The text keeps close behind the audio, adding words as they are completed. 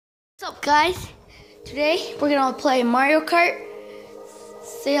What's up, guys? Today we're gonna play Mario Kart.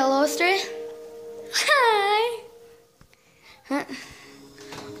 Say hello, Stray. Hi. Huh?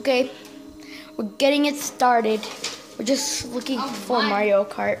 Okay, we're getting it started. We're just looking for Mario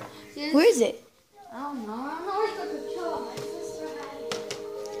Kart. Where is it? I don't know. I don't know where's the control. My sister had it.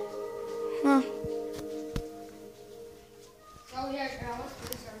 Huh? Oh yeah, girl. What's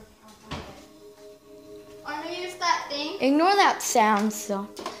this? I'll find it. Want to use that thing? Ignore that sound, so.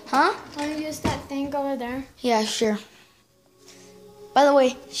 Huh? Want to use that thing over there? Yeah, sure. By the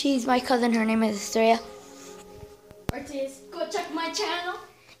way, she's my cousin. Her name is Estrella. Ortiz, go check my channel.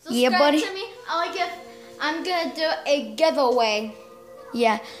 Subscribe Yeah, buddy. to me. I'm gonna do a giveaway.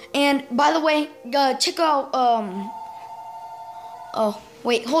 Yeah, and by the way, check out oh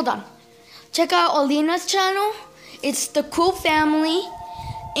wait, hold on. Check out Alina's channel. It's the Cool Family,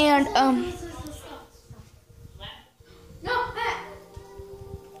 and No, Pat.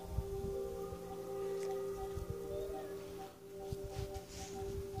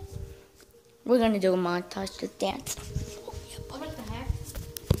 we're gonna do a montage to dance. What the heck?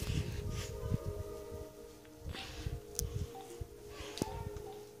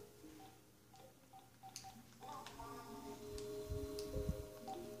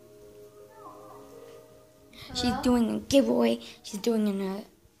 She's doing a giveaway. She's doing an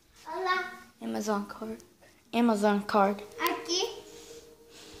Hola. Amazon card. Aquí.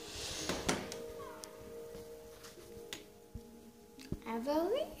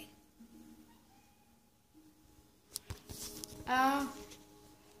 Evelyn?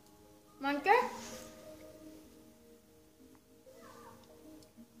 Monica?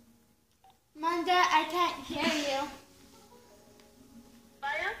 Manda, I can't hear you.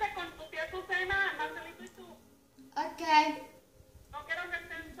 Váyanse con tu tía Susana, Marcelito y tú. Okay. No quiero que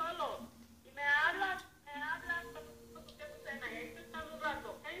estén solos. Y me hablas con tu tía Susana. Y ahí te estás un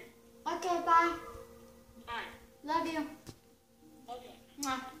rato, ¿ok? Okay, bye. Bye. Love you. Okay.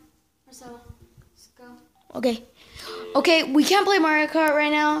 Mwah. Marcella, let's go. Okay, we can't play Mario Kart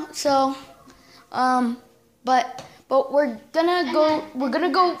right now, so but we're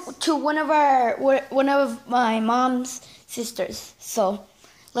gonna go to one of my mom's sisters. So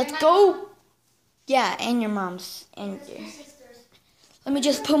let's go. Yeah, and your mom's and let me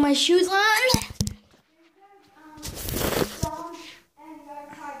just put my shoes on.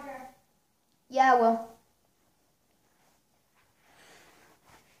 Yeah, I will.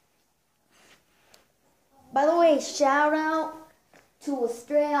 By the way, shout out to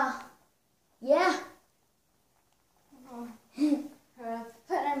Estrella. Yeah. Put it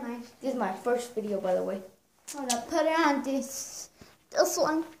on my. This is my first video, by the way. Hold up. Put it on this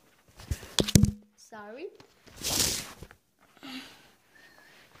one. Sorry.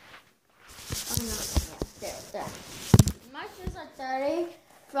 Oh no. Yeah, there. My shoes are dirty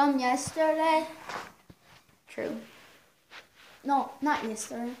from yesterday. True. No, not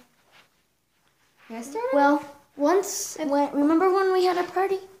yesterday. Yesterday? Well, remember when we had a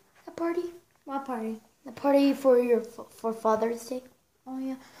party? A party? What party? The party for Father's Day. Oh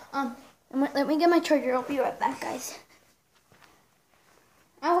yeah. Let me get my charger. I'll be right back, guys.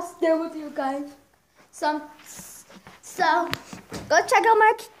 I was there with you guys. So go check out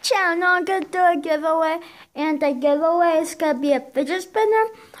my channel. I'm gonna do a giveaway, and the giveaway is gonna be a fidget spinner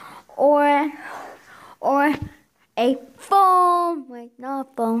or a phone. Wait, not a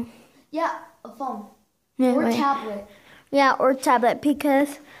phone. Yeah, a phone. Yeah, Or a wait. tablet. Yeah, or tablet,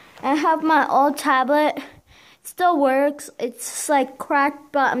 because I have my old tablet. It still works. It's like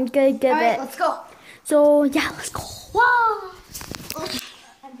cracked, but I'm gonna give Alright, it. let's go. So yeah, let's go. Wow.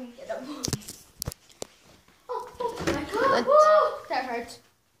 I'm gonna get up. Oh my god. Let's- Woo! That hurts.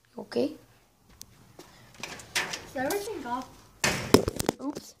 Okay. Is everything off?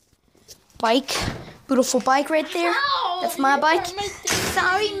 Oops. Bike. Beautiful bike right there. Ow! That's my You bike. hurt my thing.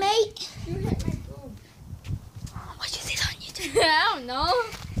 Sorry, mate. You hit my boob. What'd you say on YouTube? I don't know.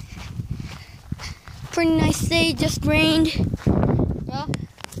 Pretty nice day. Just rained. Well,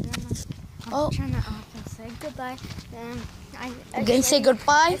 Oh. I'm trying to say goodbye. I'm gonna say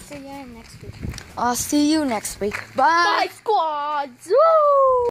goodbye. See you next week. I'll see you next week. Bye. Bye, squads. Woo!